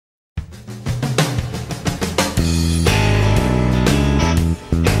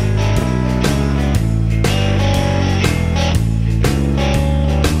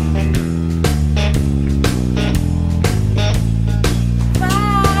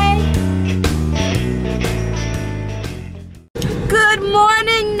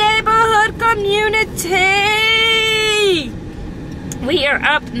are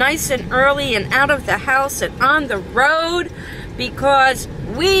up nice and early and out of the house and on the road because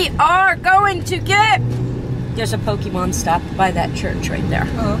we are going to get... There's a Pokemon stop by that church right there.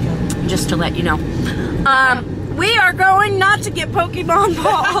 Oh, okay. Just to let you know. We are going not to get Pokemon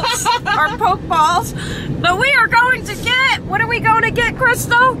balls or Pokeballs, but we are going to get... What are we going to get,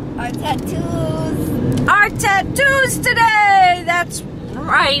 Chrystal? Our tattoos. Our tattoos today. That's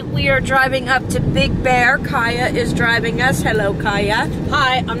right. We are driving up to Big Bear. Kaya is driving us. Hello, Kaya.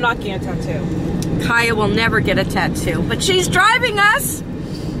 Hi, I'm not getting a tattoo. Kaya will never get a tattoo, but she's driving us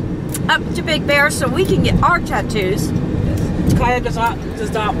up to Big Bear so we can get our tattoos. Kaya does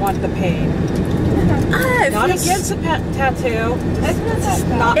not want the pain. Not against a tattoo.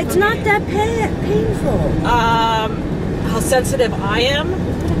 It's not that painful. How sensitive I am.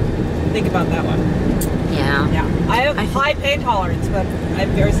 Think about that one. Yeah. Yeah. I have high pain tolerance, but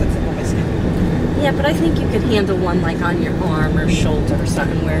I'm very sensitive to my skin. Yeah, but I think you could handle one like on your arm or shoulder or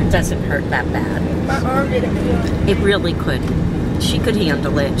something where it doesn't hurt that bad. My arm didn't feel it. It really could. She could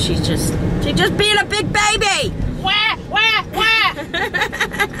handle it. She's just being a big baby. Wah, wah, wah.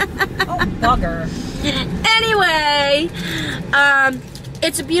 Oh, bugger. Anyway,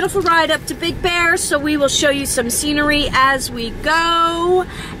 it's a beautiful ride up to Big Bear, so we will show you some scenery as we go.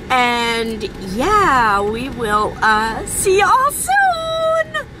 And yeah, we will see y'all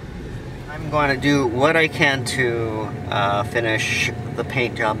soon. I'm going to do what I can to finish the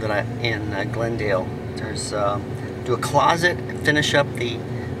paint job that in Glendale. There's do a closet, finish up the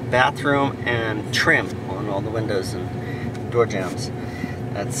bathroom, and trim on all the windows and door jambs.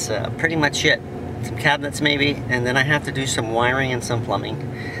 That's pretty much it. Some cabinets maybe, and then I have to do some wiring and some plumbing.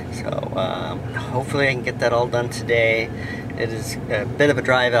 So hopefully I can get that all done today. It is a bit of a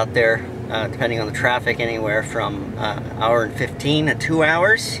drive out there, depending on the traffic, anywhere from hour and 15 to 2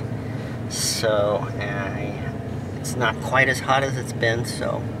 hours. So it's not quite as hot as it's been.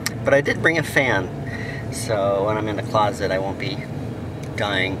 So, but I did bring a fan, so when I'm in the closet I won't be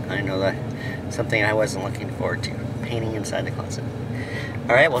dying. I know that something I wasn't looking forward to, painting inside the closet.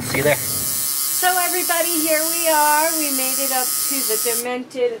 All right, we'll see you there. So everybody, here we are. We made it up to the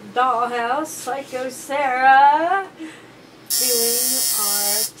demented dollhouse. Psycho Sarah doing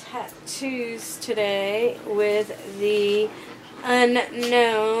our tattoos today with the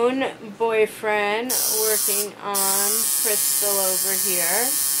unknown boyfriend working on Chrystal over here.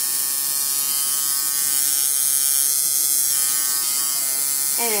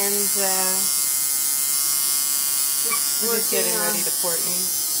 And just getting ready to pour ink.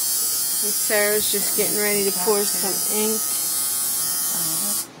 Sarah's just getting ready to pour some ink.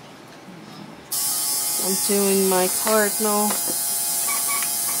 I'm doing my cardinal.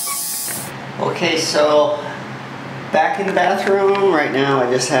 Okay, so back in the bathroom right now.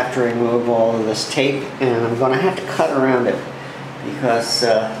 I just have to remove all of this tape, and I'm going to have to cut around it because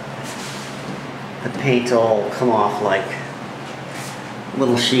the paint will come off like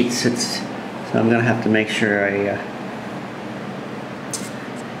little sheets. So I'm going to have to make sure I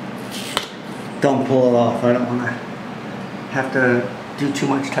don't pull it off. I don't want to have to do too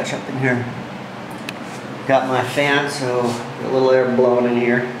much touch up in here. Got my fan, so a little air blowing in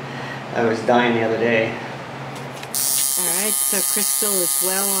here. I was dying the other day. Alright, so Chrystal is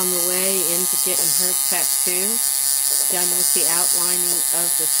well on the way into getting her tattoo done with the outlining of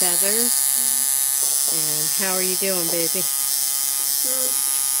the feathers. And how are you doing, baby?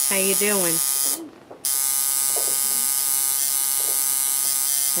 How you doing?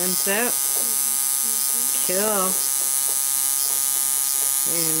 Thumbs up. Cool.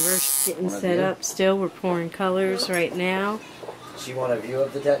 And we're getting set up still. We're pouring colors right now. Does she want a view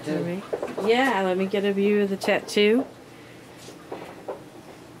of the tattoo? Yeah, let me get a view of the tattoo.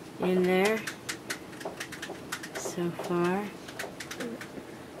 In there. So far.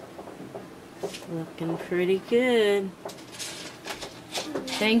 Looking pretty good.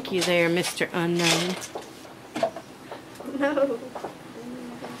 Thank you there, Mr. Unknown. No.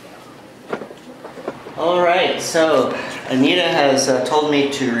 Alright, so Anita has told me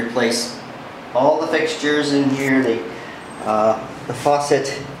to replace all the fixtures in here. The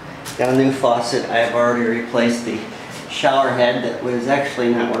faucet, got a new faucet. I have already replaced the shower head that was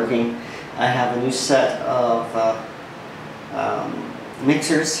actually not working. I have a new set of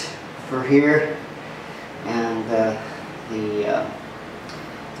mixers for here, and the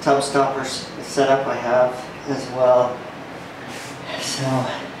tub stopper setup I have as well. So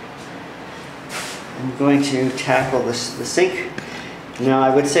I'm going to tackle the sink. Now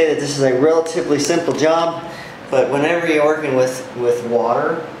I would say that this is a relatively simple job, but whenever you're working with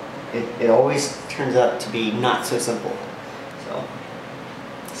water, it always turns out to be not so simple. So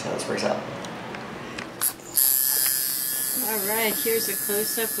let's see how this works out. Alright, here's a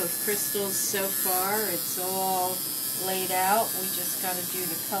close-up of Chrystal's so far. It's all laid out. We just got to do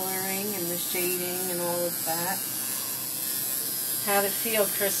the coloring and the shading and all of that. How'd it feel,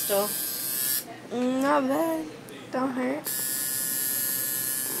 Chrystal? Not bad. Don't hurt.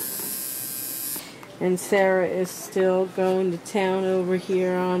 And Sarah is still going to town over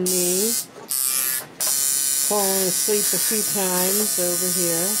here on me. Falling asleep a few times over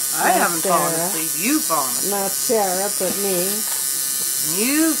here. I haven't fallen asleep. You've fallen asleep. Not Sarah, but me.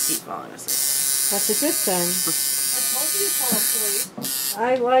 You keep falling asleep. That's a good thing. I told you to fall asleep.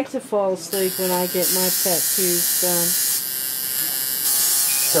 I like to fall asleep when I get my tattoos done.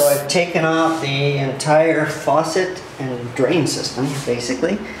 So I've taken off the entire faucet and drain system,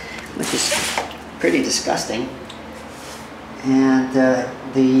 basically, which is pretty disgusting. And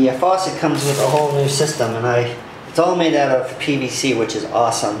the faucet comes with a whole new system, and it's all made out of PVC, which is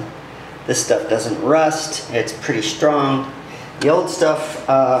awesome. This stuff doesn't rust, it's pretty strong. The old stuff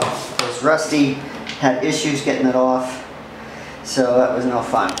was rusty, had issues getting it off, so that was no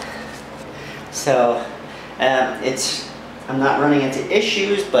fun. So I'm not running into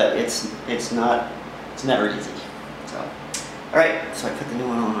issues, but it's never easy. So, all right, so I put the new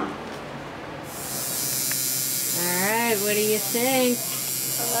one on. Alright, what do you think?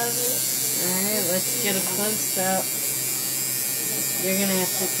 I love it. Alright, let's get a close-up. You're going to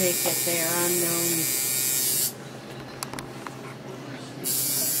have to take it there, unknown.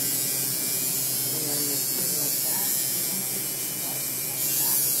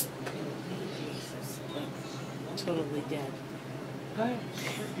 Totally dead.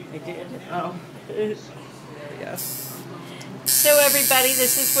 I did. Oh. Yes. So everybody,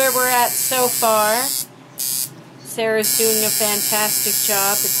 this is where we're at so far. Sarah's doing a fantastic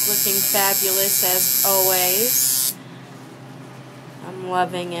job. It's looking fabulous as always. I'm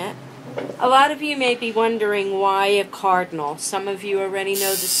loving it. A lot of you may be wondering why a cardinal. Some of you already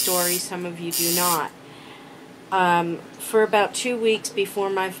know the story, some of you do not. For about 2 weeks before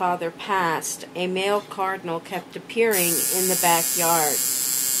my father passed, a male cardinal kept appearing in the backyard,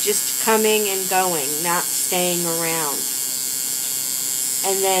 just coming and going, not staying around.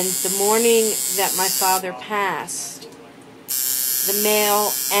 And then the morning that my father passed, the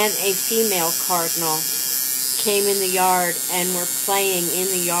male and a female cardinal came in the yard and were playing in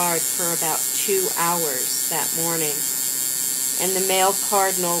the yard for about 2 hours that morning. And the male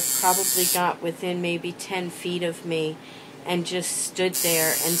cardinal probably got within maybe 10 feet of me and just stood there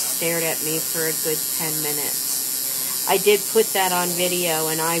and stared at me for a good 10 minutes. I did put that on video,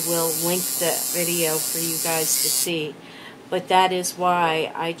 and I will link the video for you guys to see. But that is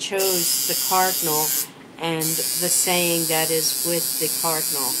why I chose the cardinal and the saying that is with the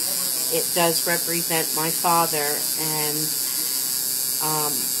cardinal. It does represent my father, and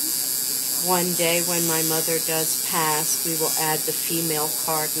one day when my mother does pass, we will add the female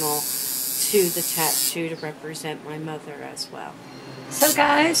cardinal to the tattoo to represent my mother as well. So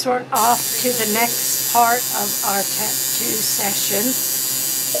guys, we're off to the next part of our tattoo session.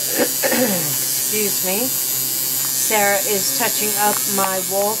 Excuse me. Sarah is touching up my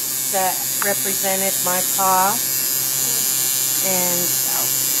wolf that represented my pa, and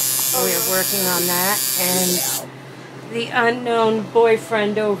we're working on that. And the unknown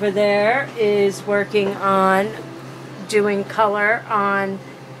boyfriend over there is working on doing color on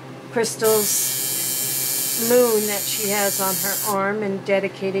Chrystal's moon that she has on her arm and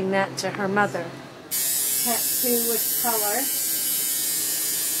dedicating that to her mother. Tattoo with color.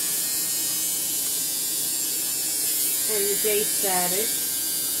 And the dates added.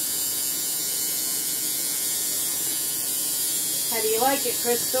 How do you like it,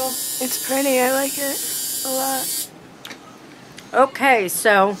 Chrystal? It's pretty. I like it a lot. Okay,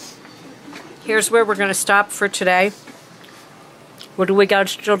 so here's where we're going to stop for today. What do we got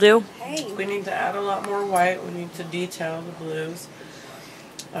to still do? We need to add a lot more white. We need to detail the blues.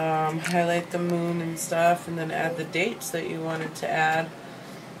 Highlight the moon and stuff, and then add the dates that you wanted to add.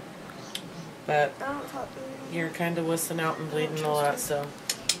 But you're kind of wussing out and bleeding a lot, so.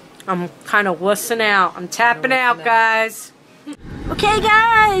 I'm kind of wussing out. I'm tapping out, guys. Okay,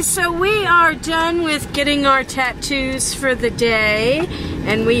 guys, so we are done with getting our tattoos for the day,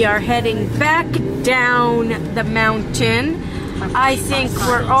 and we are heading back down the mountain. I think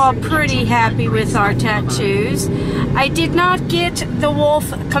we're all pretty happy with our tattoos. I did not get the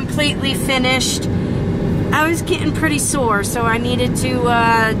wolf completely finished. I was getting pretty sore, so I needed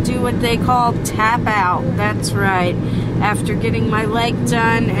to do what they call tap out. That's right. After getting my leg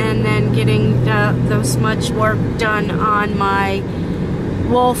done and then getting the smudge work done on my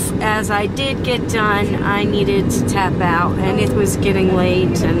wolf, as I did get done, I needed to tap out, and it was getting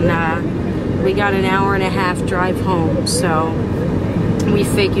late, and we got an hour and a half drive home, so we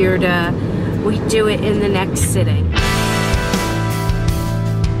figured we'd do it in the next sitting.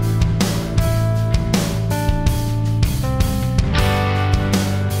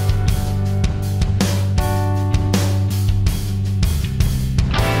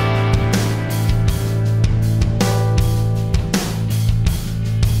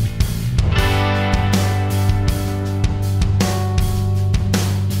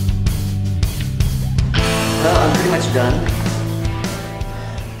 Well, I'm pretty much done.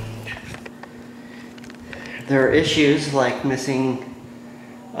 There are issues like missing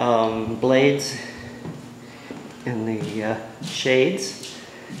blades in the shades.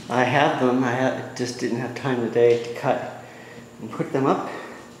 I have them, just didn't have time today to cut and put them up.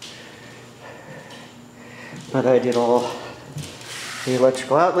 But I did all the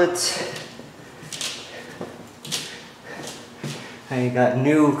electrical outlets. I got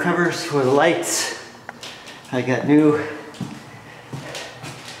new covers for the lights. I got new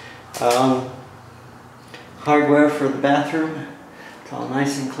hardware for the bathroom. It's all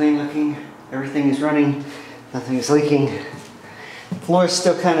nice and clean looking. Everything is running. Nothing is leaking. The floor is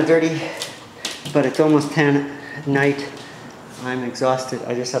still kind of dirty, but it's almost 10 at night. I'm exhausted.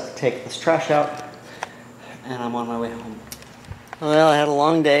 I just have to take this trash out, and I'm on my way home. Well, I had a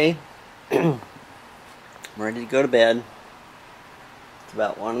long day. I'm ready to go to bed. It's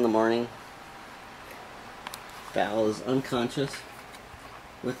about 1 in the morning. Val is unconscious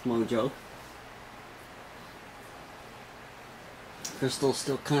with Mojo. Crystal's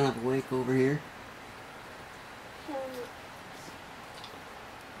still kind of awake over here.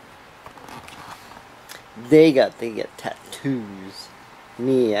 They get tattoos.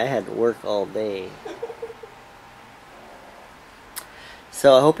 Me, I had to work all day.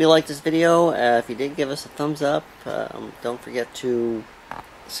 So I hope you liked this video. If you did, give us a thumbs up. Don't forget to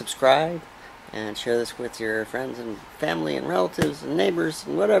subscribe and share this with your friends and family and relatives and neighbors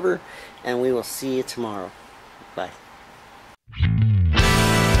and whatever. And we will see you tomorrow. Bye.